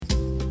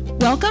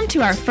Welcome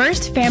to our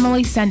first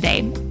Family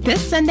Sunday.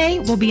 This Sunday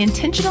will be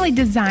intentionally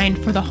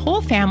designed for the whole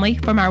family,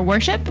 from our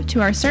worship to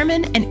our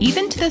sermon and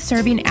even to the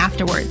serving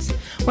afterwards.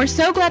 We're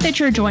so glad that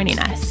you're joining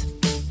us.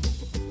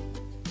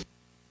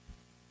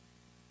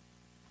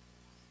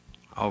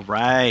 All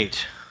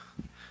right.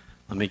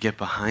 Let me get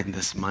behind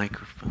this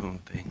microphone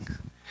thing.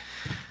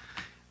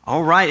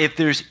 All right, if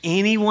there's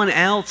anyone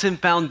else in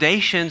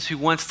Foundations who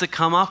wants to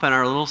come up in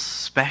our little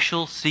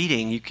special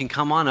seating, you can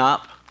come on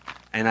up,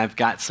 and I've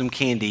got some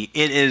candy.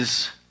 It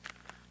is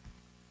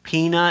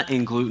peanut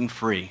and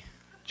gluten-free,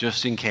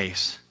 just in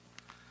case.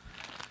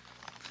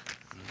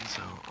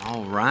 So,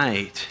 all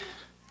right.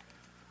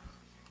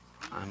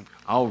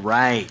 All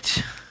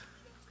right.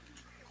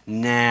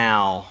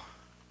 Now,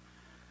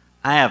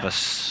 I have a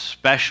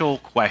special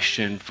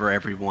question for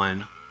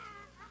everyone.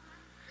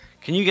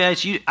 Can you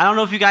guys, I don't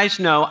know if you guys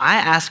know, I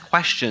ask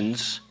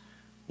questions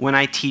when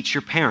I teach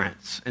your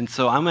parents. And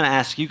so I'm going to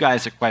ask you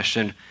guys a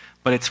question,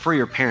 but it's for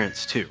your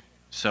parents too.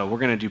 So we're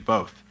going to do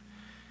both.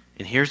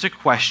 And here's a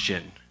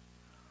question.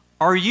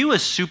 Are you a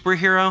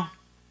superhero?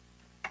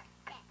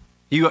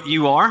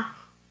 You are?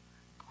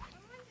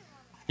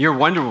 You're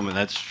Wonder Woman,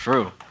 that's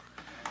true.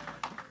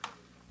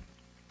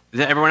 Is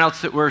that everyone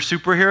else that we're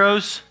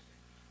superheroes?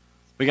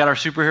 We got our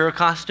superhero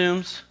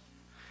costumes.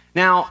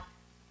 Now,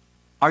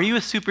 are you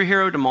a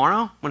superhero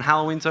tomorrow when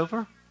Halloween's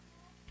over?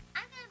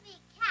 I'm going to be a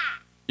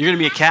cat. You're going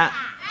to be a cat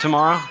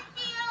tomorrow?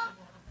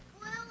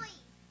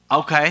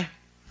 Okay.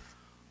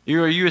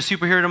 Are you a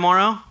superhero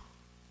tomorrow?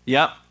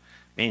 Yep.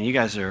 Man, you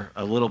guys are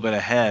a little bit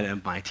ahead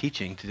of my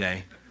teaching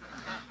today.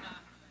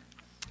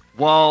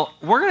 Well,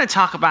 we're going to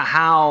talk about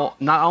how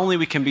not only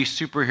we can be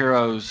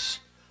superheroes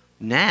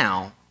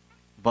now,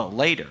 but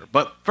later.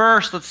 But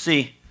first, let's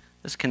see.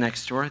 This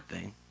connects to our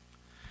thing.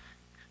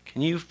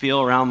 Can you feel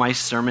around my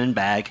sermon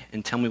bag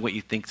and tell me what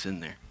you think's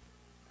in there?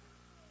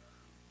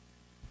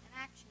 An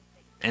action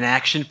figure. An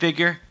action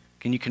figure?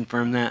 Can you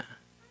confirm that?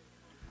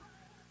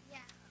 Yeah.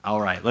 All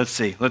right, let's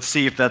see. Let's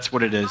see if that's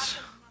what it is.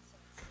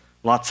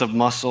 Lots of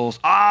muscles.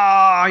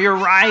 Ah, you're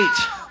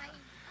right.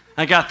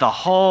 I got the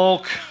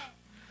Hulk.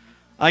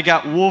 I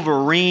got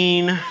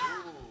Wolverine.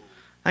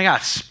 I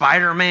got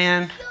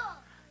Spider-Man.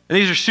 And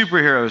these are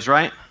superheroes,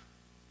 right?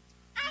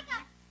 I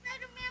got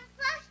Spider-Man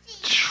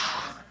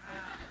plushie.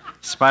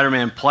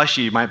 Spider-Man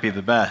plushie might be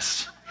the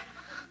best.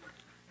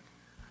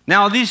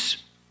 Now, are these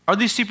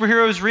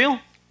superheroes real?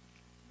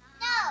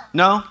 No.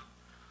 No?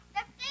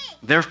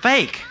 They're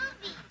fake.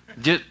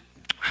 They're fake.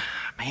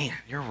 Man,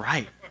 you're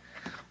right.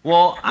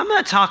 Well, I'm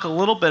going to talk a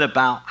little bit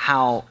about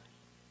how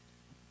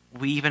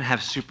we even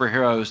have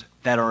superheroes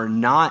that are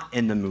not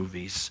in the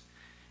movies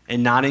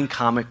and not in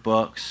comic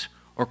books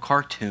or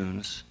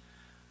cartoons,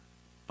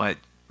 but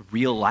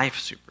real life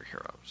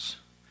superheroes.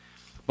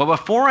 But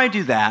before I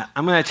do that,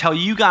 I'm going to tell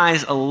you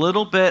guys a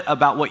little bit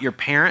about what your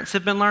parents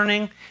have been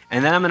learning,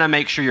 and then I'm going to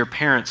make sure your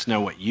parents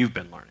know what you've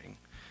been learning.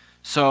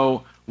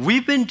 So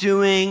we've been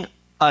doing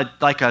a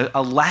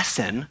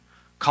lesson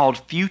called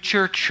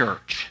Future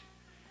Church.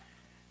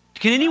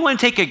 Can anyone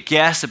take a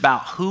guess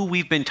about who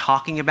we've been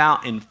talking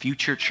about in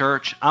Future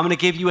Church? I'm going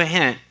to give you a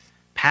hint.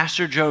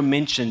 Pastor Joe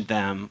mentioned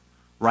them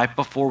right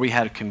before we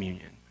had a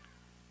communion.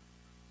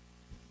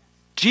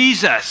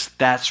 Jesus,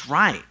 that's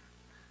right.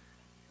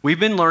 We've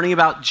been learning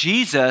about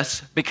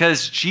Jesus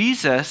because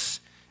Jesus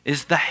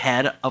is the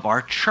head of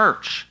our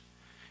church.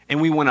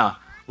 And we want to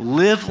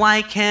live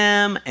like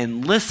him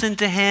and listen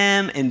to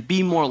him and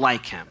be more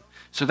like him.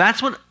 So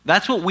that's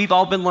what we've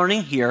all been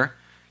learning here.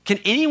 Can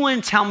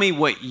anyone tell me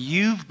what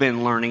you've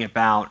been learning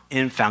about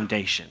in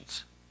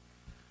Foundations?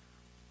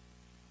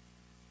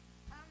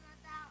 About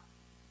God's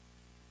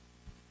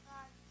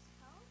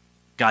help.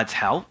 God's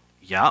help?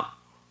 Yep.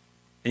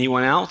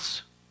 Anyone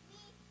else?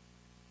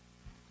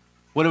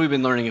 What have we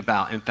been learning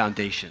about in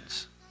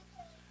Foundations?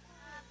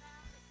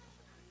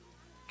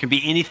 Can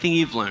be anything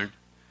you've learned.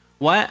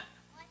 What?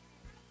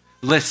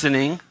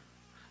 Listening.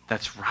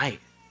 That's right.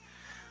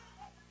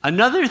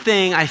 Another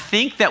thing I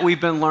think that we've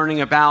been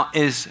learning about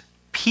is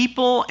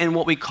people in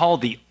what we call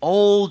the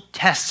Old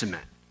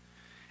Testament.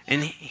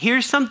 And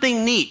here's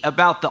something neat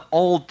about the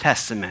Old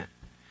Testament.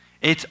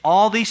 It's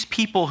all these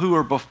people who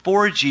are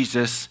before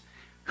Jesus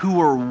who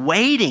were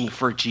waiting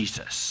for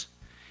Jesus.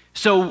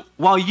 So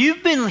while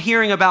you've been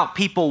hearing about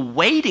people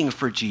waiting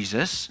for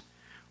Jesus,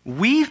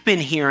 we've been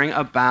hearing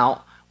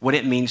about what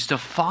it means to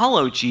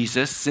follow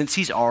Jesus since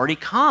he's already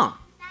come.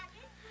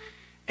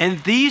 And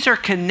these are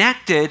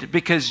connected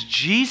because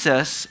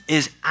Jesus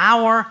is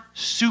our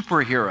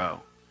superhero.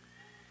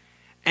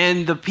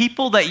 And the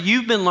people that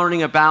you've been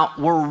learning about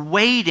were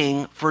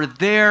waiting for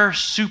their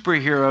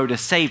superhero to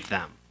save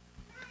them.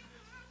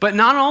 But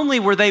not only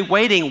were they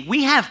waiting,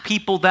 we have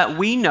people that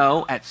we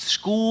know at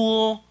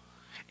school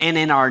and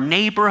in our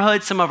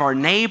neighborhood, some of our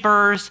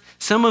neighbors,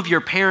 some of your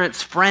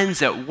parents'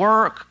 friends at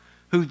work,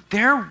 who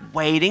they're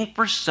waiting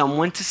for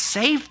someone to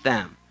save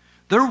them.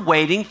 They're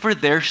waiting for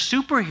their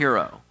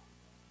superhero.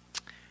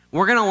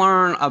 We're going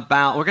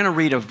to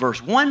read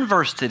one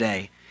verse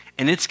today,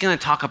 and it's going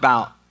to talk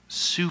about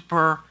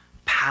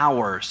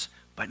superpowers,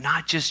 but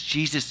not just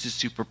Jesus'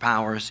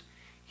 superpowers.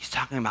 He's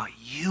talking about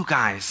you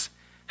guys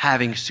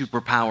having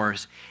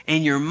superpowers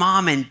and your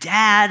mom and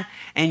dad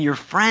and your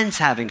friends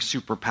having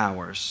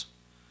superpowers.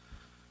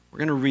 We're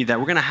going to read that.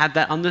 We're going to have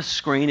that on the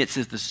screen. It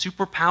says the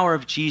superpower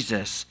of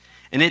Jesus,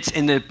 and it's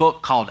in the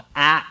book called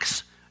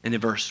Acts in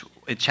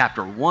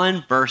chapter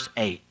 1, verse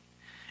 8.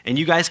 And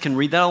you guys can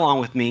read that along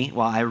with me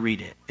while I read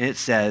it. And it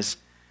says,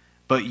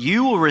 "But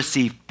you will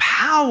receive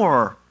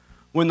power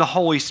when the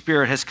Holy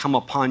Spirit has come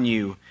upon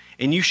you,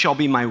 and you shall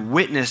be my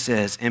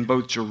witnesses in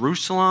both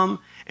Jerusalem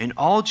and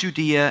all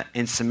Judea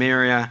and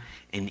Samaria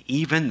and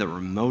even the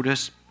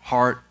remotest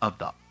part of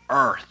the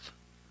earth."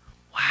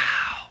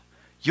 Wow.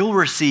 You'll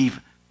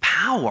receive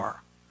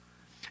power.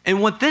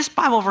 And what this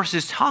Bible verse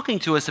is talking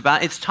to us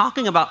about, it's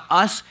talking about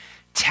us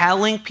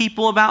telling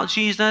people about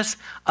Jesus,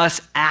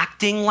 us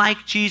acting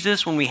like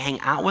Jesus when we hang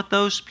out with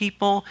those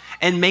people,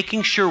 and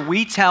making sure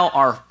we tell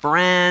our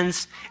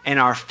friends and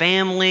our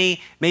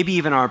family, maybe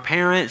even our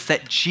parents,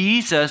 that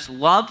Jesus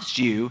loves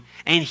you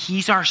and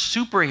he's our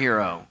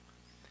superhero.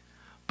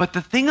 But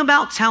the thing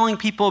about telling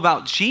people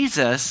about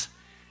Jesus,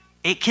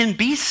 it can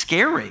be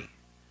scary.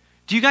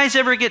 Do you guys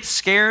ever get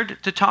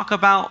scared to talk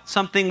about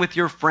something with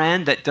your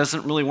friend that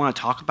doesn't really want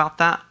to talk about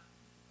that?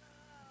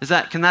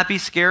 Can that be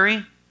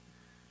scary?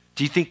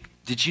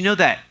 Did you know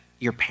that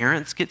your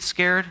parents get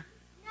scared?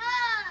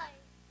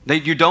 No.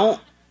 You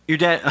don't? Your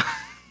dad?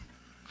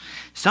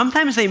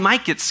 Sometimes they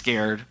might get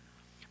scared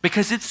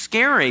because it's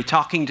scary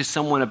talking to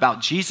someone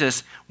about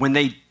Jesus when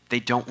they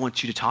don't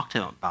want you to talk to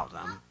them about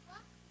them.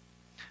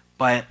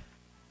 But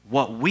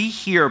what we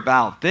hear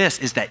about this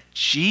is that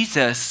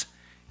Jesus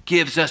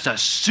gives us a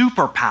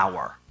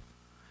superpower.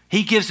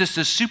 He gives us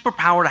a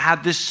superpower to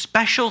have this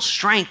special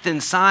strength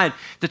inside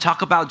to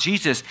talk about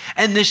Jesus,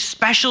 and this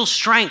special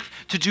strength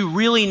to do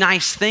really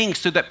nice things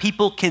so that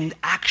people can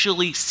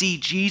actually see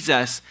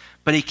Jesus,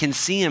 but he can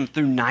see him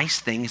through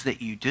nice things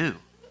that you do.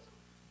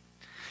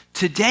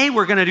 Today,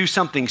 we're going to do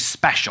something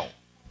special.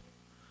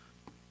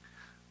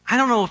 I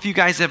don't know if you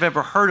guys have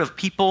ever heard of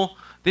people,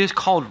 they're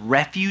called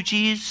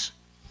refugees,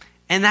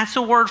 and that's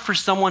a word for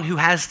someone who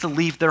has to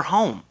leave their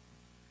home.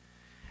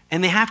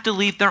 And they have to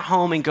leave their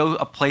home and go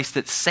a place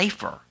that's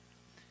safer.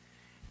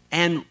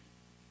 And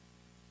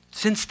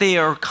since they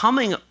are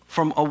coming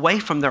away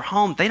from their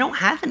home, they don't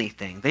have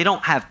anything. They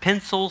don't have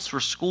pencils for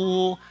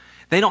school.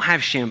 They don't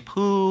have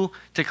shampoo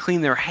to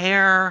clean their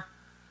hair.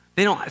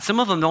 Some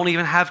of them don't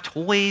even have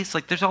toys.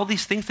 Like, there's all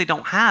these things they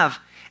don't have.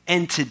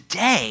 And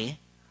today,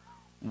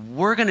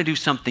 we're going to do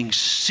something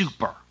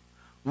super.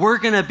 We're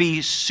going to be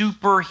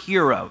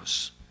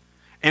superheroes.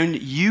 And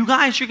you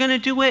guys are going to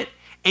do it.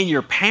 And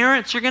your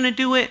parents are going to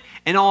do it,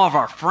 and all of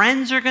our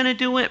friends are going to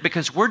do it,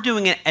 because we're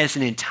doing it as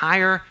an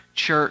entire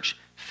church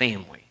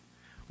family.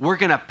 We're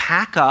going to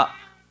pack up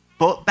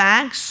book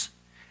bags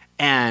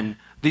and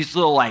these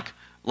little like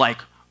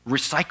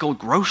recycled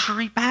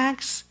grocery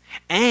bags,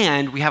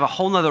 and we have a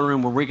whole nother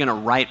room where we're going to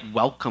write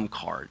welcome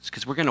cards,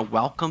 because we're going to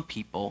welcome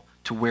people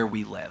to where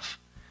we live.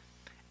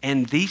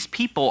 And these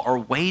people are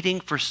waiting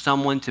for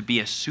someone to be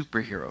a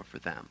superhero for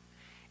them.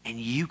 And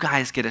you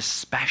guys get a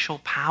special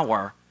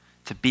power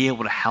to be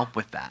able to help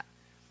with that.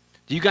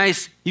 Do you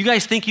guys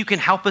think you can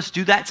help us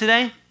do that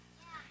today?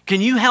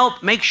 Can you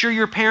help make sure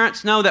your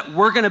parents know that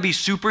we're going to be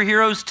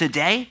superheroes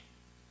today?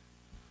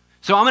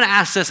 So I'm going to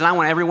ask this, and I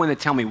want everyone to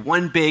tell me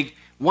one big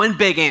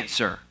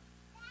answer.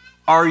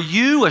 Are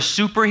you a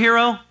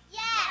superhero? Yeah.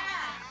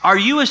 Are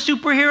you a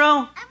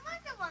superhero? I'm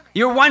Wonder Woman.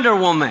 You're Wonder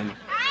Woman.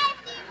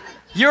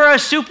 You're a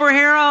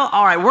superhero?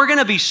 All right, we're going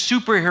to be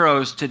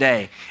superheroes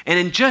today. And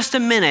in just a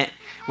minute,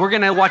 we're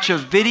going to watch a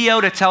video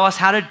to tell us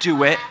how to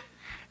do it.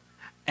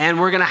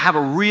 And we're going to have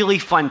a really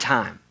fun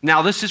time.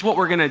 Now, this is what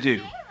we're going to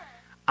do.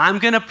 I'm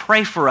going to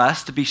pray for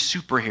us to be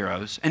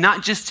superheroes, and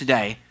not just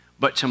today,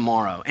 but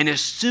tomorrow. And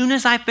as soon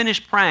as I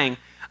finish praying,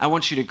 I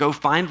want you to go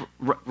find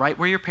right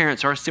where your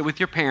parents are, sit with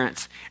your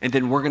parents, and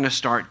then we're going to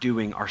start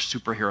doing our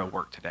superhero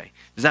work today.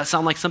 Does that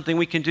sound like something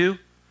we can do?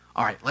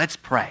 All right, let's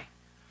pray.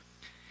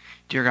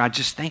 Dear God,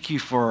 just thank you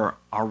for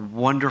our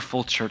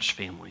wonderful church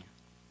family.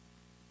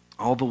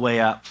 All the way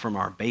up from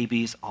our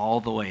babies, all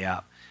the way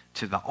up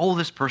to the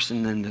oldest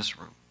person in this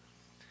room.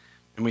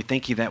 And we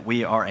thank you that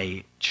we are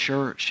a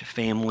church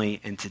family,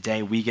 and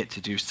today we get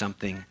to do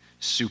something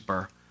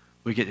super.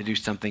 We get to do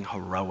something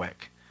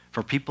heroic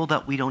for people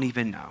that we don't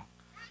even know.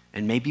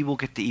 And maybe we'll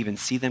get to even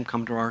see them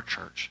come to our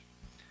church.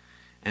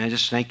 And I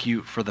just thank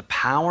you for the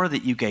power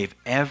that you gave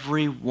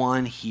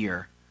everyone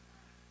here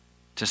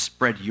to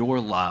spread your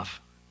love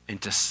and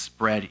to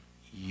spread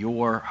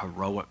your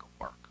heroic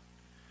work.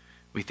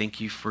 We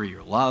thank you for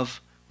your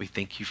love. We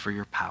thank you for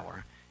your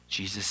power. In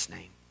Jesus'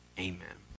 name, amen.